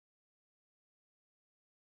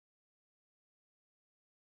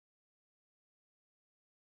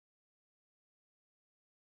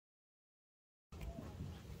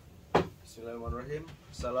Bismillahirrahmanirrahim.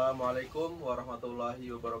 Assalamualaikum warahmatullahi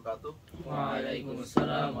wabarakatuh.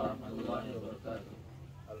 Waalaikumsalam warahmatullahi wabarakatuh.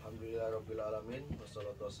 Alhamdulillahirabbil alamin.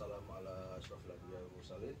 Wassalatu wassalamu ala asyrofil anbiya'i wal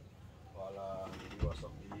mursalin wa ala alihi wa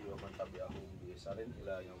sahbihi wa man tabi'ahum bi ihsanin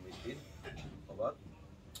ila yaumiddin. Wa ba'd.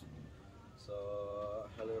 So,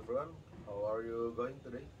 hello everyone. How are you going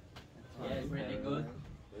today? Yes, pretty good.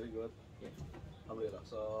 Very good. Yeah. Alhamdulillah.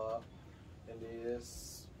 So, in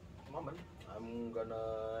this moment, I'm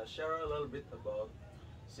gonna share a little bit about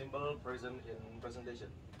simple present in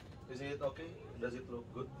presentation. Is it okay? Does it look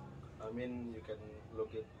good? I mean, you can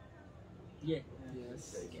look it. Yeah.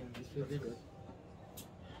 Yes, Okay. it's very good.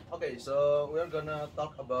 Okay, so we're gonna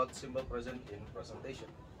talk about simple present in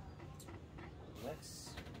presentation.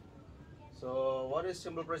 Next. So, what is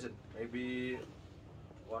simple present? Maybe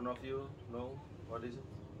one of you know what is it?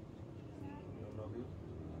 One of you?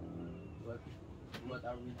 What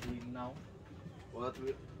are we doing now?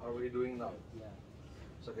 Are we doing now? Yeah.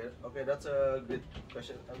 So, okay, that's a great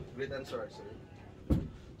question, a great answer actually.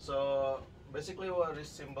 So basically, what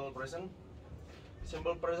is simple present?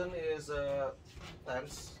 Simple present is a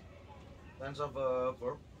tense of a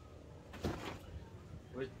verb,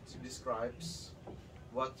 which describes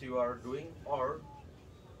what you are doing or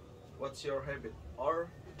what's your habit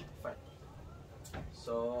or fact.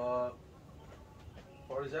 So,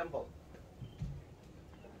 for example,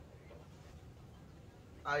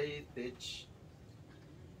 I teach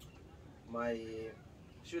my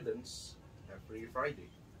students every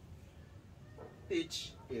Friday.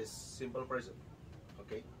 Teach is simple present.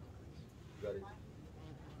 Okay, got it.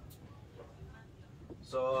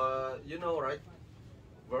 So you know, right?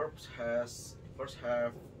 Verbs first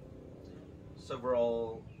have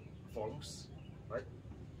several forms, right?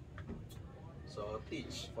 So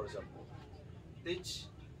teach, for example, teach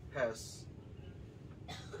has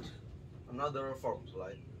another form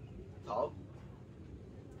like talk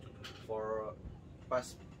for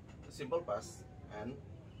past, simple past, and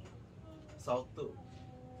sought to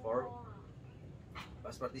for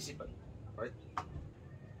past participant, right?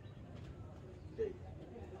 Okay,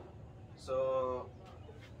 so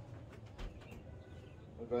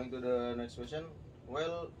we're going to the next question.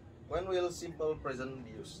 Well, when will simple present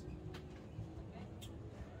be used?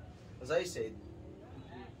 As I said,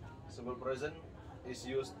 simple present is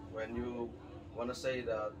used when you want to say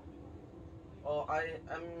that, oh, I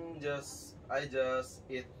just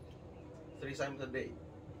eat 3 times a day.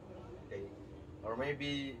 Okay, or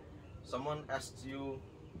maybe someone asks you,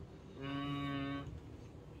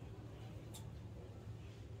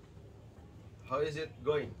 how is it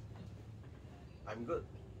going? I'm good.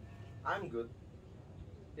 I'm good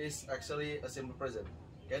is actually a simple present.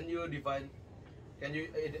 Can you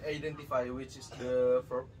identify which is the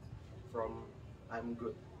verb from I'm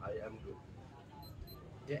good? I am good.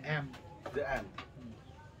 The am. The am.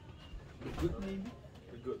 The good maybe?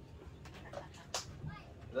 The good.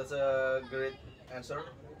 That's a great answer,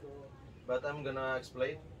 but I'm gonna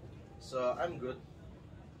explain. So I'm good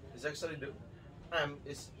is actually the am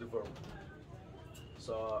is the verb.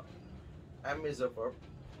 So am is a verb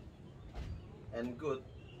and good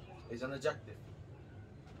is an adjective,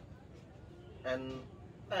 and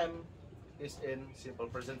am is in simple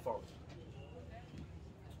present form.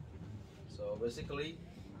 So basically,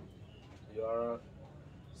 you are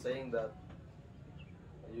saying that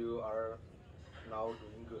you are now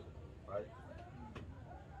doing good, right?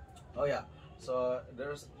 Oh yeah. So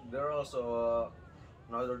there are also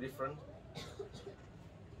another different.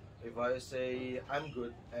 If I say I'm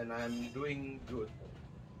good and I'm doing good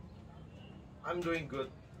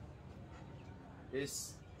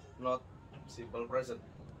is not simple present.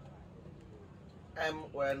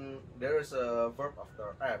 Am, when there is a verb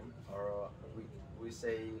after am, or we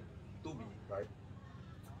say to be, right?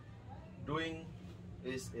 Doing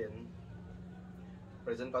is in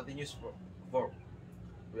present continuous verb.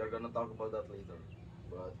 We are gonna talk about that later,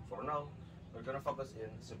 but for now we're gonna focus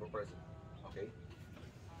in simple present. Okay.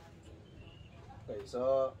 Okay,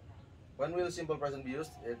 so when will simple present be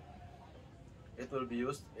used? It will be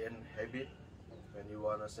used in habit, when you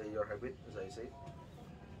wanna say your habit, as I say,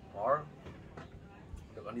 or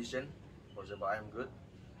the condition, for example, I am good,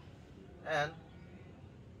 and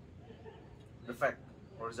the fact,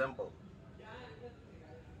 for example,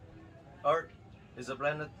 Earth is a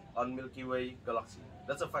planet on Milky Way galaxy.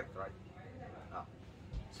 That's a fact, right?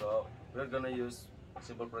 So we're gonna use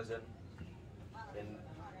simple present in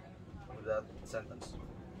that sentence.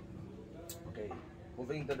 Okay,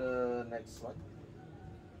 moving to the next slide.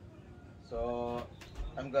 So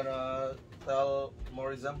I'm gonna tell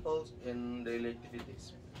more examples in daily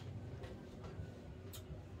activities.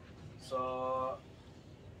 So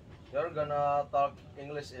you're gonna talk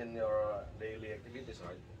English in your daily activities,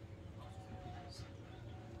 right?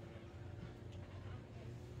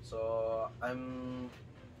 So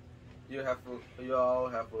you all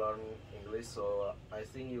have learned English, so I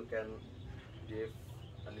think you can give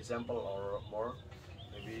an example or more.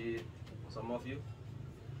 Maybe some of you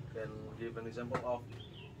can give an example of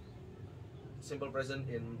simple present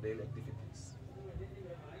in daily activities.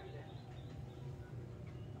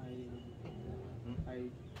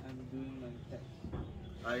 I am doing my test.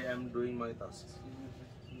 I am doing my tasks.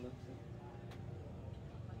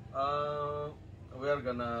 We are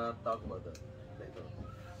gonna talk about that later.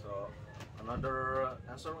 So another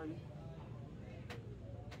answer maybe.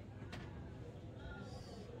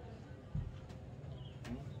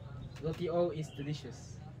 Roti O is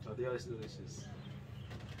delicious. Audio is delicious.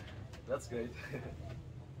 That's great.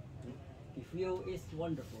 The view is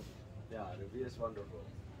wonderful. Yeah, the view is wonderful.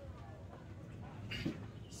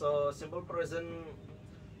 So simple present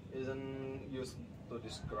isn't used to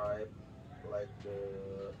describe like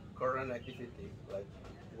the current activity, like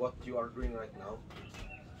what you are doing right now.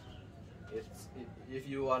 If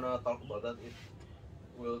you wanna talk about that,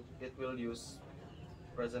 it will use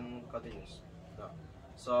present continuous. Yeah.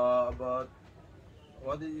 So about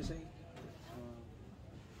what did you say?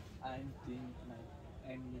 I'm doing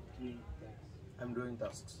tests. I'm doing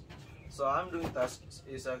tasks. So I'm doing tasks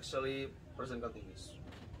is actually present continuous.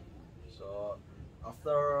 So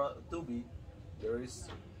after to be, there is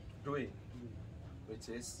doing, which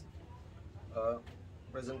is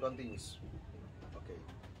present continuous. Okay.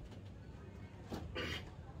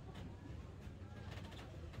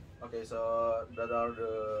 Okay, so that are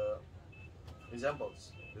the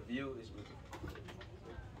examples. The view is beautiful.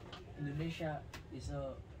 Indonesia is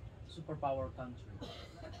a superpower country.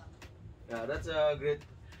 Yeah, that's a great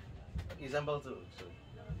example too.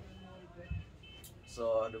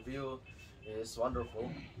 So the view is wonderful.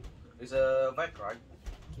 It's a fact, right?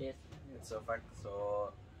 Yes. It's a fact.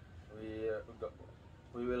 So we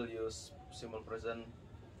we will use simple present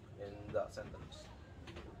in that sentence.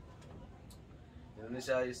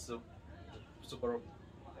 Indonesia is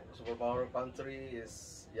superpower country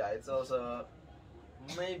is, yeah, it's also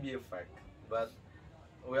maybe a fact, but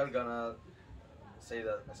we are gonna say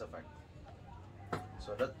that as a fact.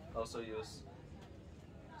 So that also use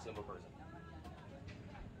simple present.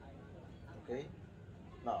 Okay.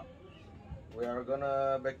 Now we are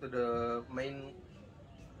gonna back to the main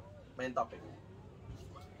topic.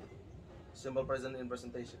 Simple present in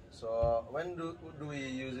presentation. So when do we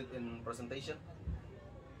use it in presentation?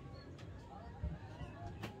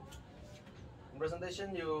 In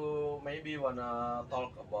presentation, you maybe wanna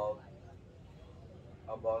talk about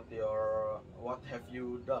your what have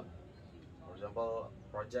you done. For example,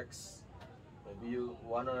 projects. Maybe you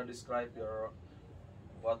wanna describe your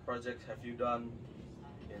what projects have you done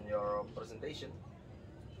in your presentation.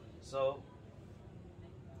 So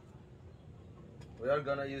we are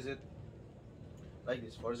gonna use it like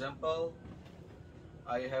this. For example,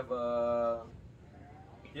 I have a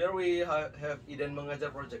here we have Iden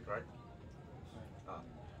Mengajar project, right?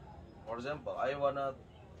 For example, I wanna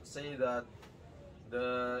say that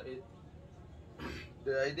the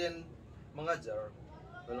Iden Mengajar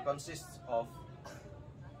will consist of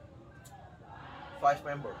 5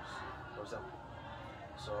 members, for example.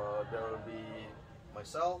 So there will be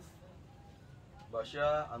myself,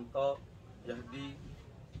 Basya, Anto, Yahdi,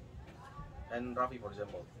 and Rafi, for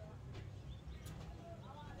example.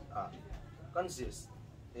 Consist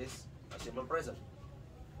is a simple present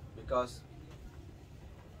because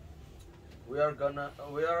we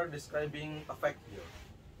are describing a fact here.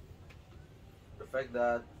 The fact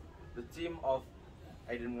that the team of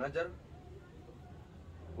Aiden Mengajar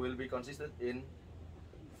will be consisted in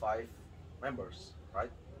 5 members,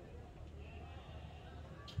 right?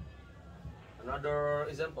 Another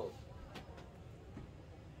example.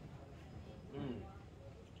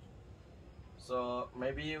 So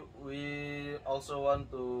maybe we also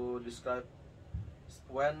want to describe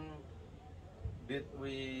when did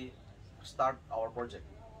we start our project,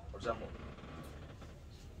 for example,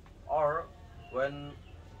 or when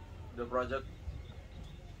the project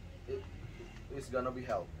is gonna be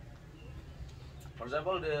held. For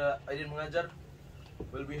example, the Aiden Mengajar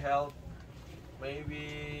will be held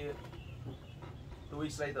maybe 2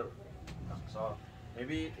 weeks later. So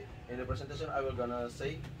maybe in the presentation I will gonna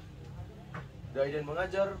say the Aiden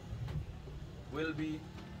Mengajar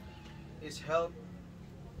is held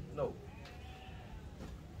no.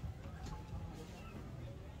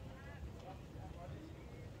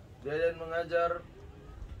 The Aiden Mengajar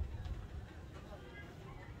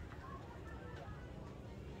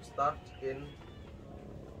start in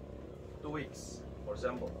 2 weeks, for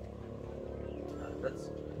example.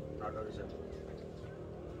 That's another example.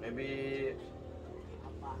 Maybe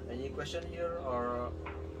any question here, or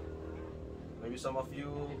maybe some of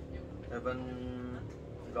you haven't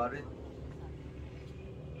got it,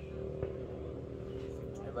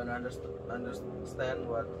 haven't understand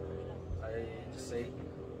what I just say.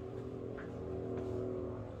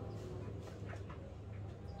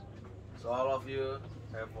 So all of you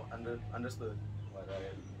have understood what I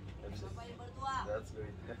have said. That's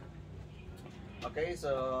great. Okay,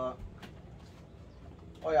 so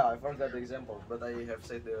oh yeah, I forgot the example, but I have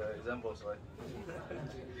said the examples, right?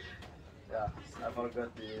 Yeah, I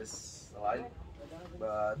forgot this line,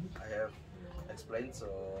 but I have explained. So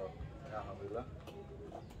yeah, alhamdulillah.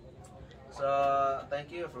 So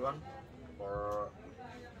thank you everyone for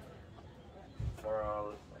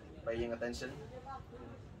paying attention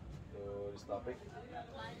to this topic.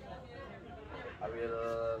 I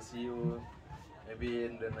will see you maybe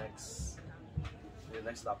in the next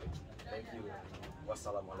topic. Thank you.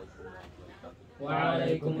 Wassalamualaikum warahmatullahi wabarakatuh.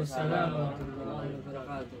 Waalaikumsalam warahmatullahi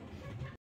wabarakatuh.